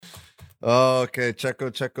Okay,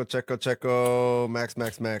 Checo.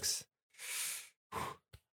 Max.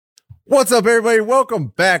 What's up, everybody? Welcome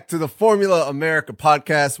back to the Formula America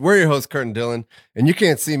podcast. We're your host, Kurt and Dylan, and you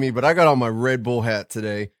can't see me, but I got on my Red Bull hat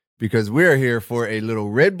today because we're here for a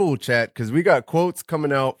little Red Bull chat because we got quotes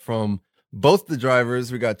coming out from both the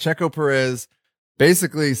drivers. We got Checo Perez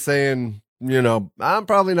basically saying, I'm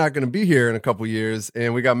probably not going to be here in a couple years,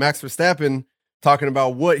 and we got Max Verstappen talking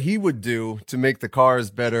about what he would do to make the cars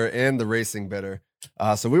better and the racing better.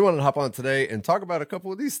 So we wanted to hop on today and talk about a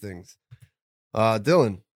couple of these things.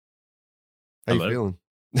 Dylan, how Hello. you feeling?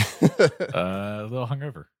 A little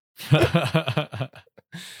hungover.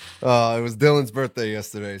 It was Dylan's birthday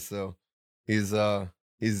yesterday, so he's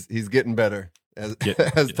getting better as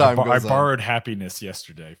time goes on. I borrowed happiness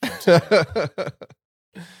yesterday.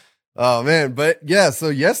 Oh man, but yeah, so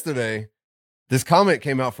yesterday this comment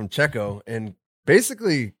came out from Checo and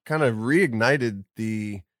basically kind of reignited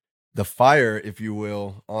the fire, if you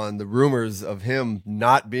will, on the rumors of him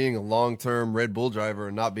not being a long-term Red Bull driver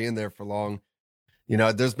and not being there for long.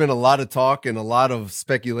 There's been a lot of talk and a lot of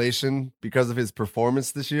speculation because of his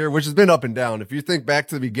performance this year, which has been up and down. If you think back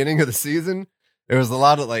to the beginning of the season, there was a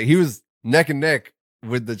lot of he was neck and neck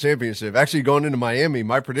with the championship. Actually, going into Miami,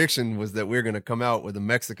 my prediction was that we're going to come out with a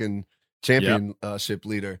Mexican championship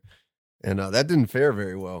leader. And that didn't fare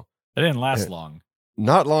very well. It didn't last long.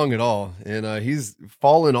 Not long at all. And he's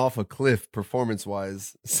fallen off a cliff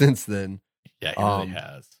performance-wise since then. Yeah, he really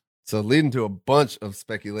has. So leading to a bunch of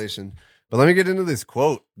speculation. But let me get into this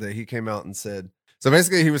quote that he came out and said. So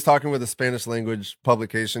basically, he was talking with a Spanish language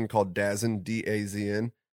publication called DAZN,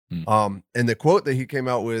 D-A-Z-N. And the quote that he came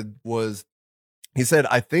out with was, he said,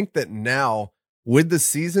 "I think that now, with the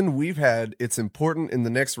season we've had, it's important in the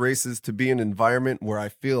next races to be an environment where I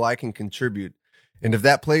feel I can contribute. And if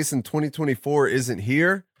that place in 2024 isn't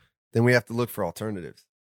here, then we have to look for alternatives."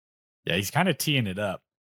 Yeah, he's kind of teeing it up.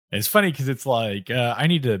 And it's funny because it's like, I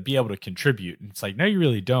need to be able to contribute. And it's like, no, you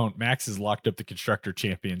really don't. Max has locked up the Constructor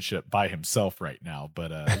Championship by himself right now.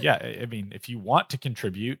 But yeah, I mean, if you want to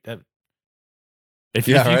contribute,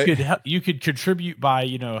 you could contribute by,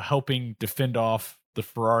 helping defend off the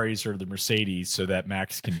Ferraris or the Mercedes so that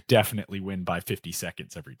Max can definitely win by 50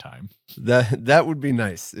 seconds every time. That would be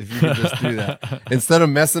nice if you could just do that. Instead of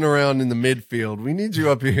messing around in the midfield, we need you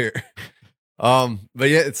up here. But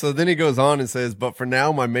yeah, so then he goes on and says, "But for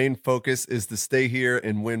now, my main focus is to stay here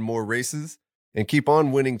and win more races and keep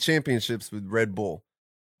on winning championships with Red Bull.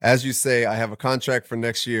 As you say, I have a contract for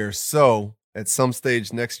next year. So at some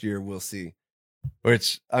stage next year, we'll see."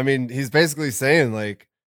 Which, I mean, he's basically saying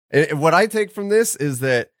what I take from this is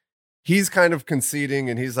that he's kind of conceding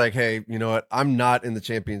and he's like, hey, you know what? I'm not in the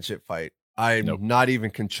championship fight. I'm not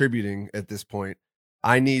even contributing at this point.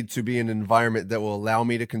 I need to be in an environment that will allow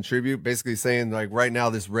me to contribute. Basically saying right now,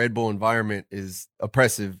 this Red Bull environment is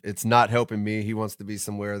oppressive. It's not helping me. He wants to be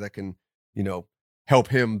somewhere that can, help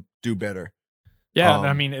him do better. Yeah,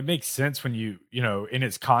 I mean, it makes sense when in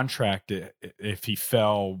his contract, if he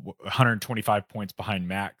fell 125 points behind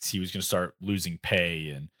Max, he was going to start losing pay.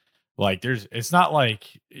 And it's not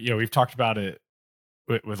like, we've talked about it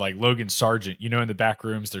with Logan Sargent, in the back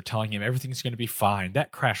rooms, they're telling him everything's going to be fine.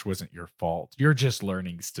 That crash wasn't your fault. You're just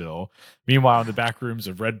learning still. Meanwhile, in the back rooms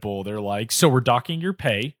of Red Bull, they're like, so we're docking your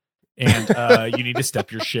pay and you need to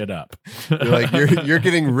step your shit up. You're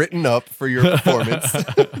getting written up for your performance.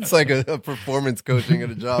 It's like a performance coaching at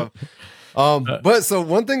a job. But so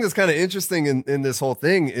one thing that's kind of interesting in this whole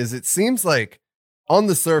thing is it seems like on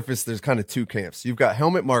the surface, there's kind of two camps. You've got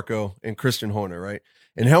Helmut Marko and Christian Horner, right?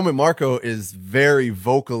 And Helmut Marko is very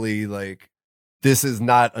vocally this is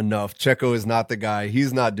not enough. Checo is not the guy.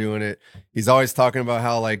 He's not doing it. He's always talking about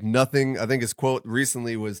how nothing, I think his quote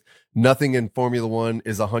recently was, "Nothing in Formula One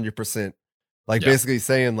is 100%. Basically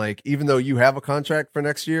saying even though you have a contract for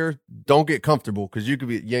next year, don't get comfortable because you could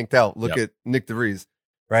be yanked out. Look at Nick DeVries,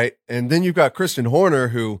 right? And then you've got Christian Horner,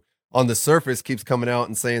 who on the surface keeps coming out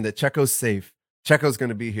and saying that Checo's safe. Checo's going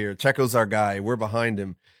to be here. Checo's our guy. We're behind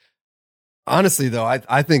him. Honestly, though,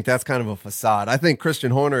 I think that's kind of a facade. I think Christian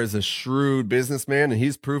Horner is a shrewd businessman, and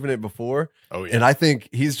he's proven it before. Oh, yeah. And I think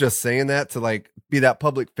he's just saying that to be that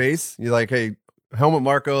public face. You're like, hey, Helmut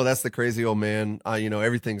Marko, that's the crazy old man.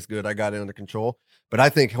 Everything's good. I got it under control. But I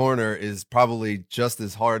think Horner is probably just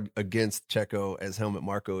as hard against Checo as Helmut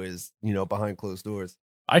Marko is, behind closed doors.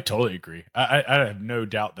 I totally agree. I have no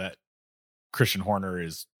doubt that Christian Horner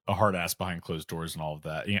is a hard ass behind closed doors and all of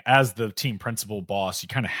that. As the team principal boss, you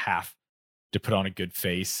kind of have to put on a good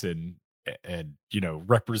face and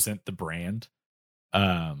represent the brand.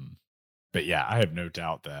 But yeah, I have no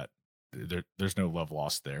doubt that there's no love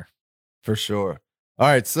lost there. For sure. All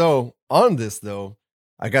right. So on this though,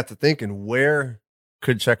 I got to thinking, where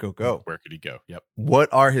could Checo go? Where could he go? Yep. What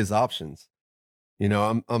are his options? You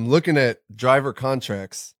know, I'm looking at driver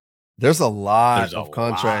contracts. There's a lot of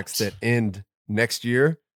contracts that end next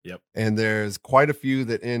year. Yep. And there's quite a few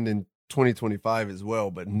that end in 2025 as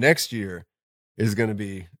well. But next year is going to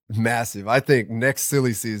be massive. I think next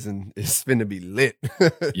silly season is going to be lit.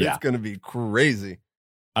 It's going to be crazy.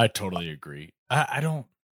 I totally agree. I don't.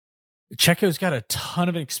 Checo's got a ton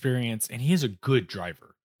of experience, and he is a good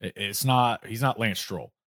driver. He's not Lance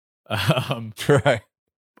Stroll. Right.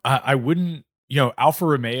 I wouldn't. You know, Alfa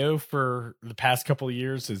Romeo for the past couple of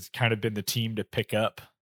years has kind of been the team to pick up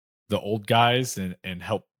the old guys and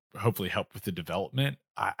hopefully help with the development.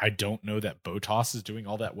 I don't know that Bottas is doing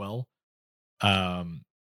all that well. And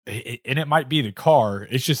it might be the car.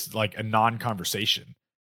 It's just like a non-conversation.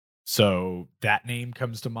 So that name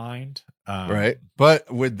comes to mind. Right. But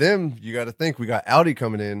with them, you got to think we got Audi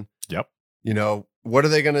coming in. Yep. You know, what are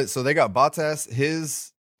they going to, so they got Bottas,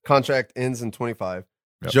 his contract ends in 25.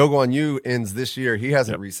 Yep. Zhou Guanyu ends this year. He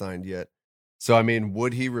hasn't re-signed yet. So, I mean,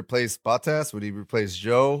 would he replace Bottas? Would he replace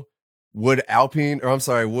Zhou? Would Audi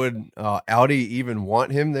even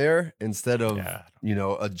want him there instead of, you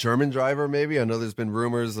know, a German driver maybe? I know there's been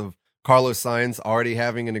rumors of Carlos Sainz already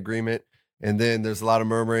having an agreement. And then there's a lot of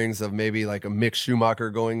murmurings of maybe like a Mick Schumacher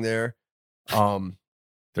going there. But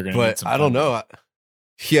I don't know.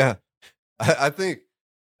 I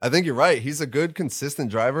think you're right. He's a good,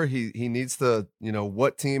 consistent driver. He needs to, you know,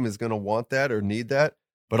 what team is going to want that or need that?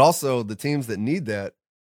 But also the teams that need that,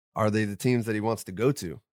 are they the teams that he wants to go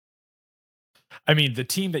to? I mean, the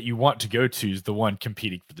team that you want to go to is the one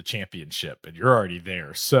competing for the championship, and you're already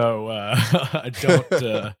there. So I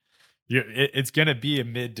don't. It's going to be a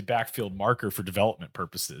mid to backfield marker for development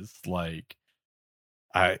purposes. Like,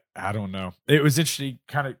 I don't know. It was interesting,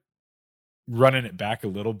 kind of running it back a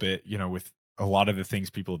little bit. You know, with a lot of the things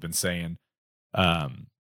people have been saying,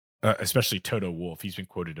 especially Toto Wolff. He's been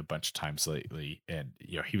quoted a bunch of times lately, and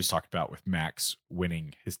you know, he was talking about with Max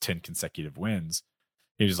winning his 10 consecutive wins.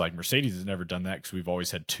 He was like, Mercedes has never done that because we've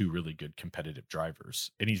always had two really good competitive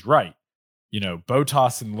drivers. And he's right. You know,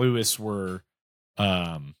 Bottas and Lewis were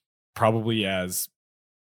probably as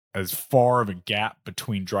far of a gap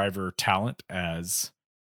between driver talent as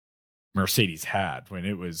Mercedes had. When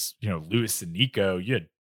it was, you know, Lewis and Nico, you had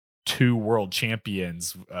two world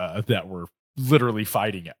champions that were literally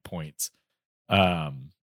fighting at points.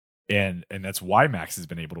 And that's why Max has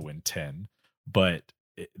been able to win 10. But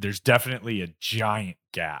there's definitely a giant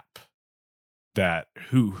gap that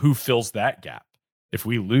who fills that gap. If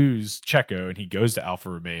we lose Checo and he goes to Alfa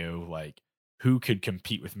Romeo, like, who could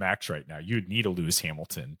compete with Max right now? You'd need a Lewis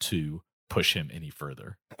Hamilton to push him any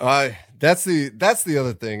further. That's the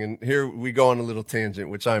other thing. And here we go on a little tangent,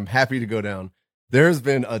 which I'm happy to go down. There's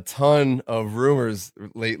been a ton of rumors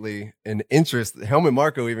lately and interest. Helmut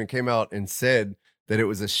Marko even came out and said that it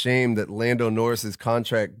was a shame that Lando Norris's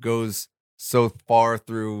contract goes so far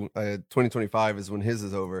through 2025 is when his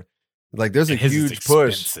is over. Like, there's a huge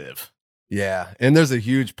push. Yeah. And there's a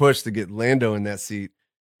huge push to get Lando in that seat.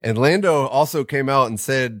 And Lando also came out and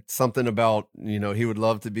said something about, you know, he would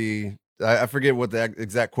love to be, I forget what the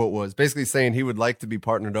exact quote was, basically saying he would like to be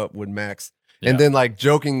partnered up with Max. Yeah. And then like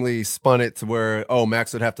jokingly spun it to where, oh,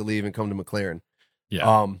 Max would have to leave and come to McLaren.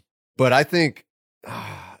 Yeah. But I think,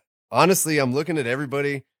 honestly, I'm looking at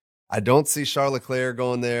everybody. I don't see Charles Leclerc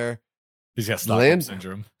going there. He's got Stockholm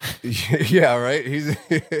syndrome. Yeah, right.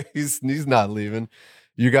 He's not leaving.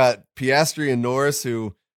 You got Piastri and Norris,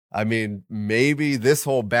 who, I mean, maybe this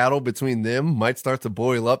whole battle between them might start to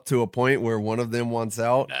boil up to a point where one of them wants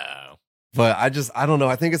out. No. But I don't know.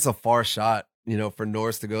 I think it's a far shot, you know, for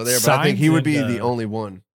Norris to go there. But I think he would be the only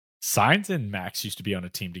one. Sainz and Max used to be on a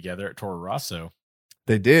team together at Toro Rosso.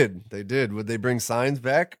 They did. Would they bring Sainz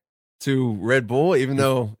back to Red Bull, even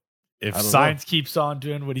though... If Sainz keeps on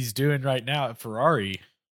doing what he's doing right now at Ferrari,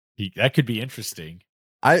 that could be interesting.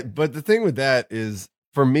 But the thing with that is,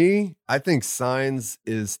 for me, I think Sainz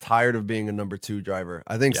is tired of being a number 2 driver.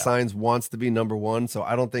 I think Sainz wants to be number 1, so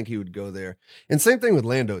I don't think he would go there. And same thing with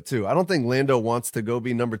Lando, too. I don't think Lando wants to go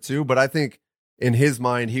be number 2, but I think in his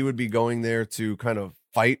mind, he would be going there to kind of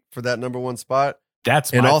fight for that number 1 spot.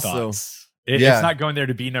 That's my thoughts. It's not going there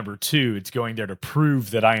to be number 2. It's going there to prove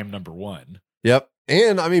that I am number 1. Yep.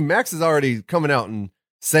 And I mean, Max is already coming out and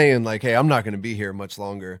saying like, hey, I'm not going to be here much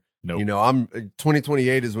longer. Nope. You know,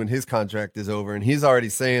 2028 is when his contract is over, and he's already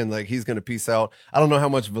saying like he's going to peace out. I don't know how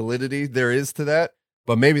much validity there is to that,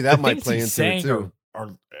 but maybe that might play into it too.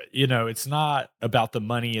 Or, you know, it's not about the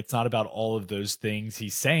money. It's not about all of those things.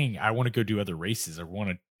 He's saying, I want to go do other races. I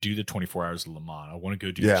want to do the 24 Hours of Le Mans. I want to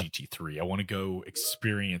go do GT3. I want to go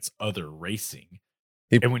experience other racing.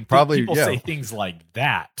 And when probably people say things like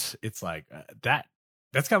that, it's like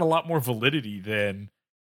that's got a lot more validity than,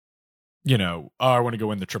 oh, I want to go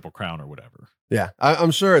win the Triple Crown or whatever. Yeah,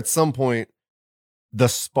 I'm sure at some point the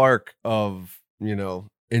spark of,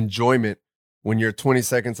 enjoyment when you're 20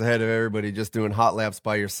 seconds ahead of everybody just doing hot laps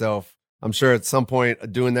by yourself. I'm sure at some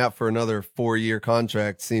point doing that for another 4-year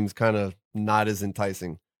contract seems kind of not as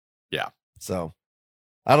enticing. Yeah. So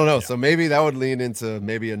I don't know. Yeah. So maybe that would lean into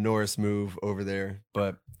maybe a Norris move over there.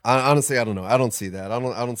 But honestly, I don't know. I don't see that. I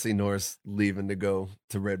don't see Norris leaving to go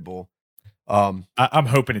to Red Bull. I'm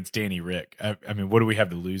hoping it's Danny Rick. I mean, what do we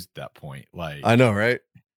have to lose at that point? Like, I know, right?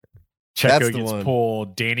 Checo gets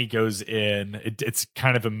pulled. Danny goes in. It's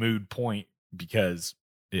kind of a mood point because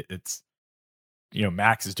it's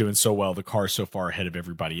Max is doing so well. The car's so far ahead of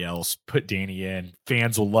everybody else. Put Danny in.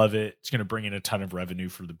 Fans will love it. It's going to bring in a ton of revenue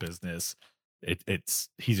for the business.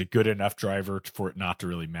 He's a good enough driver for it not to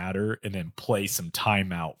really matter, and then play some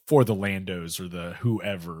timeout for the Landos or the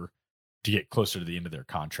whoever to get closer to the end of their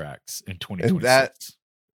contracts in 2026.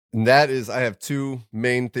 And that is, I have two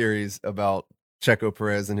main theories about Checo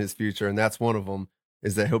Perez and his future, and that's one of them,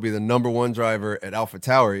 is that he'll be the number one driver at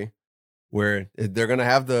AlphaTauri, where they're going to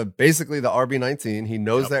have basically the RB19. He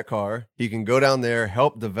knows that car. He can go down there,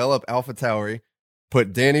 help develop AlphaTauri,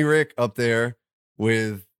 put Danny Rick up there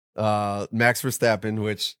with Max Verstappen,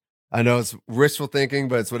 which I know it's wishful thinking,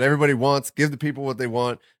 but it's what everybody wants. Give the people what they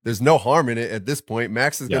want. There's no harm in it at this point.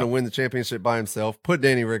 Max is going to win the championship by himself. Put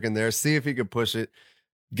Danny Rick in there, see if he could push it,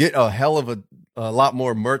 get a hell of a lot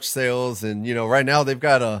more merch sales. And, right now they've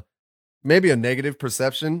got maybe a negative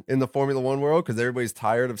perception in the Formula One world because everybody's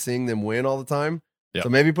tired of seeing them win all the time. Yep. So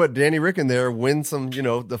maybe put Danny Rick in there, win some,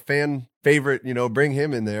 the fan favorite, bring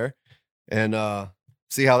him in there and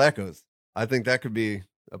see how that goes. I think that could be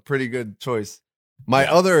a pretty good choice. My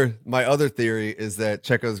other theory is that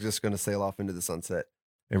Checo's just going to sail off into the sunset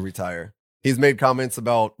and retire. He's made comments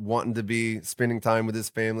about wanting to be spending time with his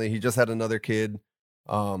family. He just had another kid.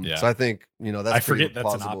 So I think, that's pretty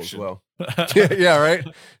plausible as well. Yeah, right.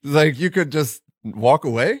 Like you could just walk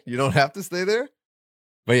away. You don't have to stay there.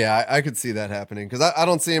 But yeah, I could see that happening because I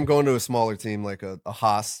don't see him going to a smaller team like a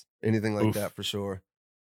Haas, anything like that for sure.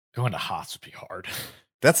 Going to Haas would be hard.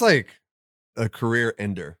 That's like a career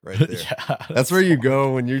ender right there. That's where you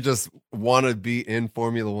go when you just want to be in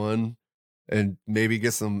Formula One and maybe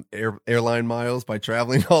get some airline miles by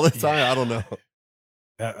traveling all the time. I don't know.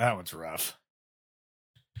 That one's rough.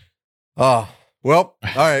 Oh, well,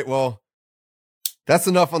 all right. Well, that's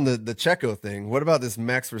enough on the Checo thing. What about this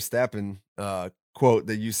Max Verstappen quote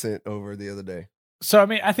that you sent over the other day? So, I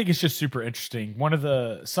mean, I think it's just super interesting.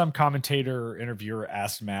 Some commentator interviewer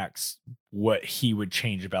asked Max what he would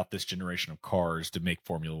change about this generation of cars to make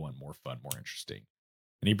Formula One more fun, more interesting.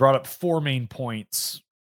 And he brought up 4 main points,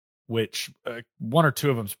 which one or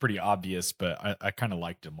two of them is pretty obvious, but I kind of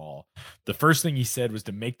liked them all. The first thing he said was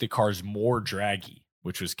to make the cars more draggy,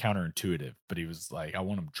 which was counterintuitive. But he was like, I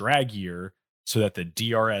want them draggier so that the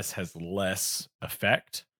DRS has less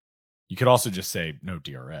effect. You could also just say no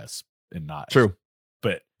DRS and not. True.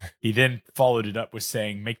 But he then followed it up with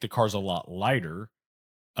saying, make the cars a lot lighter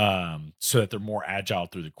so that they're more agile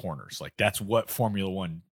through the corners. Like that's what Formula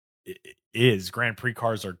One is. Grand Prix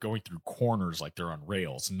cars are going through corners like they're on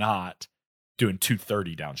rails, not doing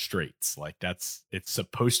 230 down straights. Like it's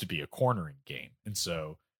supposed to be a cornering game. And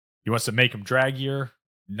so he wants to make them draggier,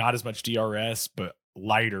 not as much DRS, but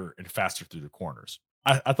lighter and faster through the corners.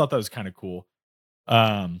 I thought that was kind of cool.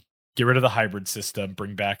 Get rid of the hybrid system,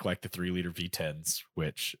 bring back like the 3-liter V10s,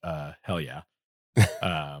 which hell yeah.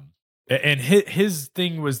 And his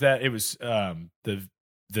thing was that it was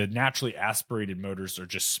the naturally aspirated motors are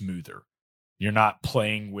just smoother. You're not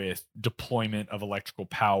playing with deployment of electrical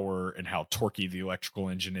power and how torquey the electrical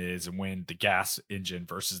engine is and when the gas engine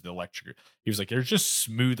versus the electric. He was like, there's just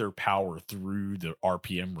smoother power through the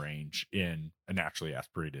RPM range in a naturally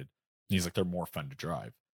aspirated. And he's like, they're more fun to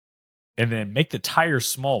drive. And then make the tires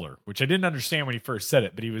smaller, which I didn't understand when he first said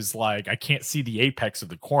it, but he was like, I can't see the apex of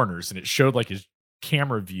the corners. And it showed like his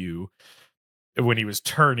camera view when he was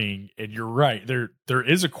turning. And you're right, there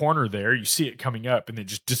is a corner there. You see it coming up and it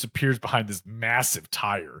just disappears behind this massive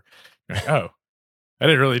tire. You're like, oh, I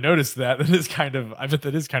didn't really notice that. I bet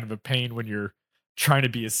that is kind of a pain when you're trying to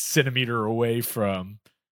be a centimeter away from,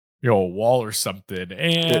 a wall or something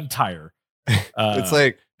and tire. It's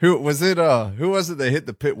like, who was it that hit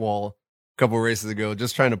the pit wall a couple races ago,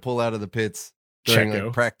 just trying to pull out of the pits during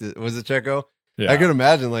like practice? Was it Checo? Yeah. I could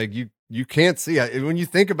imagine like you can't see when you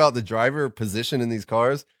think about the driver position in these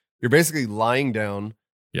cars, you're basically lying down.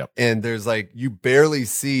 Yep. And there's like, you barely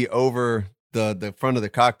see over the front of the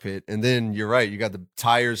cockpit. And then you're right. You got the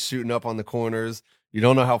tires shooting up on the corners. You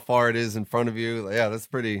don't know how far it is in front of you. Yeah, that's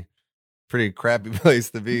pretty crappy place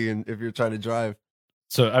to be in if you're trying to drive.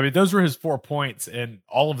 So, I mean, those were his 4 points, and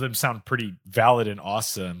all of them sound pretty valid and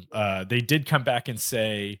awesome. They did come back and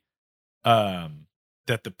say that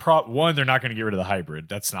one, they're not going to get rid of the hybrid.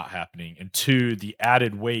 That's not happening. And two, the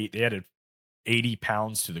added weight, they added 80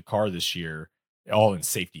 pounds to the car this year, all in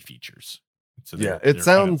safety features. So yeah, it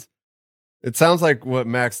sounds like what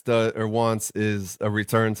Max does or wants is a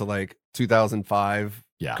return to like 2005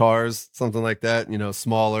 cars, something like that.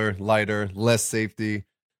 Smaller, lighter, less safety,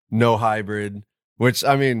 no hybrid. Which,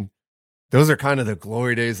 I mean, those are kind of the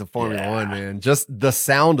glory days of Formula One, man. Just the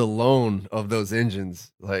sound alone of those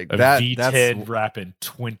engines, like that. V10 that's rapping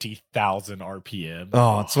 20,000 RPM.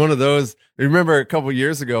 Oh, it's one of those. Remember a couple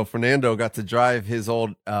years ago, Fernando got to drive his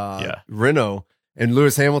old Renault, and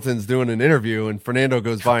Lewis Hamilton's doing an interview, and Fernando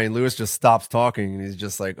goes by, and Lewis just stops talking, and he's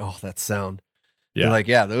just like, "Oh, that sound." Yeah, like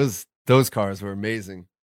those cars were amazing.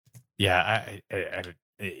 Yeah, it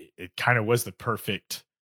kind of was the perfect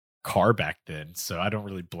car back then, so I don't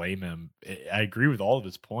really blame him. I agree with all of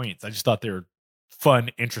his points. I just thought they were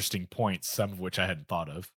fun, interesting points, some of which I hadn't thought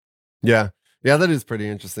of. Yeah, that is pretty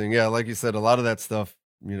interesting. Yeah, like you said, a lot of that stuff,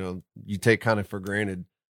 you take kind of for granted,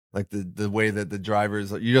 like the way that the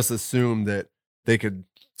drivers, you just assume that they could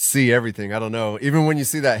see everything. I don't know. Even when you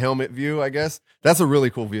see that helmet view, I guess that's a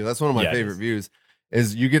really cool view. That's one of my favorite views.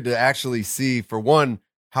 Is you get to actually see, for one,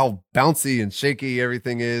 how bouncy and shaky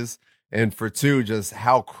everything is. And for two, just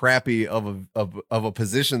how crappy of a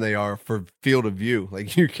position they are for field of view.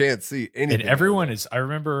 Like you can't see anything. And everyone is, I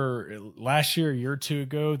remember last year, a year or two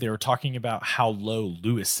ago, they were talking about how low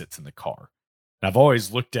Lewis sits in the car. And I've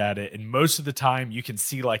always looked at it, and most of the time you can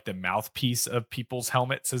see like the mouthpiece of people's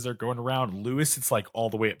helmets as they're going around. Lewis, it's like all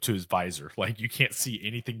the way up to his visor. Like you can't see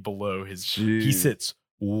anything below his. Jeez. He sits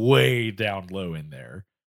way down low in there.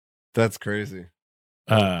 That's crazy.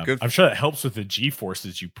 I'm sure that helps with the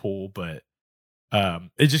G-forces you pull, but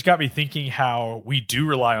it just got me thinking how we do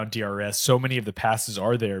rely on DRS. So many of the passes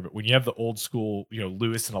are there, but when you have the old school,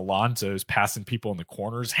 Lewis and Alonso's passing people in the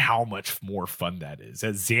corners, how much more fun that is.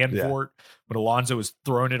 At Zandvoort, when Alonso was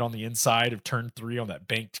throwing it on the inside of turn 3 on that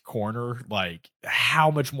banked corner, like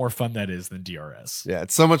how much more fun that is than DRS. Yeah,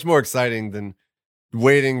 it's so much more exciting than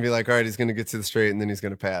waiting, be like, all right, he's going to get to the straight and then he's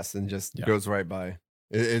going to pass and just goes right by.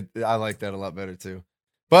 I like that a lot better too.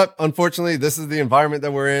 But unfortunately, this is the environment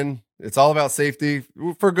that we're in. It's all about safety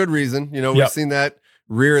for good reason. We've seen that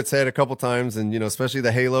rear its head a couple times, and especially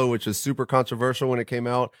the Halo, which is super controversial when it came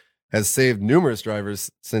out, has saved numerous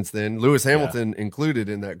drivers since then. Lewis Hamilton included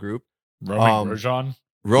in that group. Grosjean.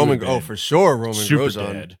 For sure, Roman super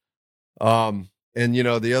Grosjean. Dead. And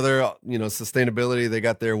the other, sustainability, they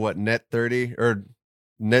got their net 30 or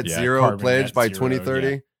net zero pledge net by 2030.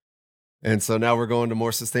 Yeah. And so now we're going to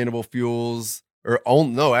more sustainable fuels.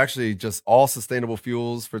 Just all sustainable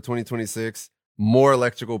fuels for 2026, more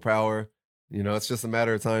electrical power. It's just a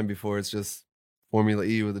matter of time before it's just Formula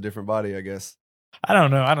E with a different body, I guess. I don't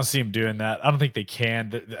know. I don't see them doing that. I don't think they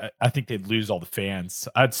can. I think they'd lose all the fans.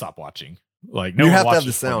 I'd stop watching. Like, no, you have to have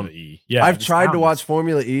the sound. E. Yeah, I've tried to watch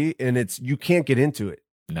Formula E, and you can't get into it.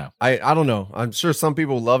 No, I don't know. I'm sure some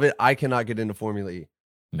people love it. I cannot get into Formula E.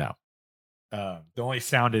 No. The only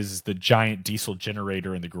sound is the giant diesel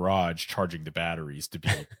generator in the garage charging the batteries to be,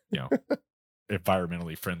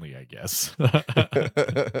 environmentally friendly, I guess.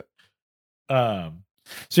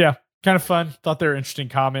 So yeah, kind of fun. Thought they were interesting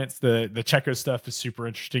comments. The Checo stuff is super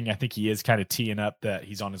interesting. I think he is kind of teeing up that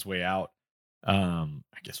he's on his way out. I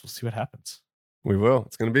guess we'll see what happens. We will.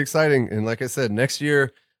 It's going to be exciting. And like I said, next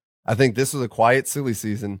year, I think this was a quiet, silly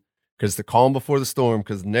season. Because the calm before the storm,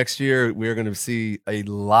 because next year we're going to see a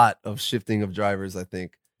lot of shifting of drivers, I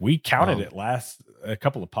think. We counted it a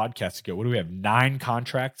couple of podcasts ago. What do we have? 9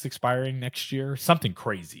 contracts expiring next year? Something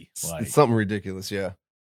crazy. It's something ridiculous, yeah.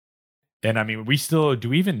 And I mean, do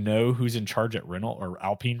we even know who's in charge at Renault or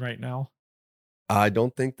Alpine right now? I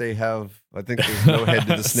don't think they have. I think there's no head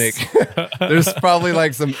to the snake. There's probably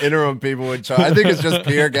like some interim people in charge. I think it's just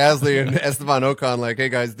Pierre Gasly and Esteban Ocon like, hey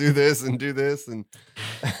guys, do this and do this. And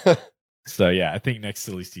so, yeah, I think next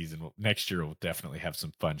year we'll definitely have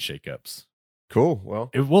some fun shakeups. Cool.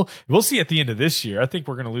 Well, we'll see at the end of this year. I think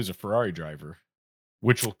we're going to lose a Ferrari driver,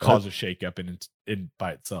 which will cause a shakeup in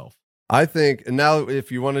by itself. I think, and now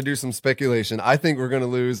if you want to do some speculation, I think we're going to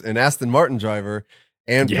lose an Aston Martin driver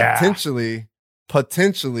and potentially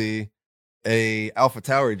a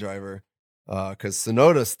AlphaTauri driver because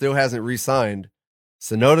Tsunoda still hasn't re-signed.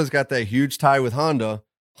 Tsunoda's got that huge tie with Honda.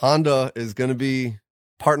 Honda is going to be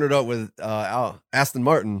partnered up with Aston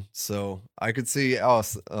Martin, so I could see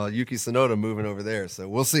Yuki Tsunoda moving over there. So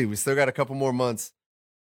we'll see. We still got a couple more months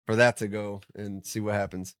for that to go and see what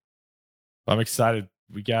happens. I'm excited.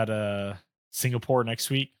 We got Singapore next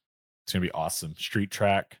week. It's gonna be awesome. Street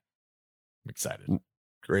track. I'm excited.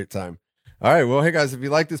 Great time. All right. Well, hey guys, if you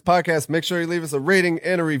like this podcast, make sure you leave us a rating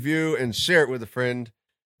and a review and share it with a friend.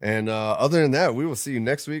 And other than that, we will see you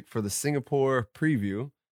next week for the Singapore preview.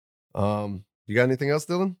 You got anything else,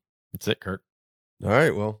 Dylan? That's it, Kurt. All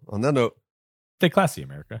right. Well, on that note, stay classy,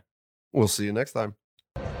 America. We'll see you next time.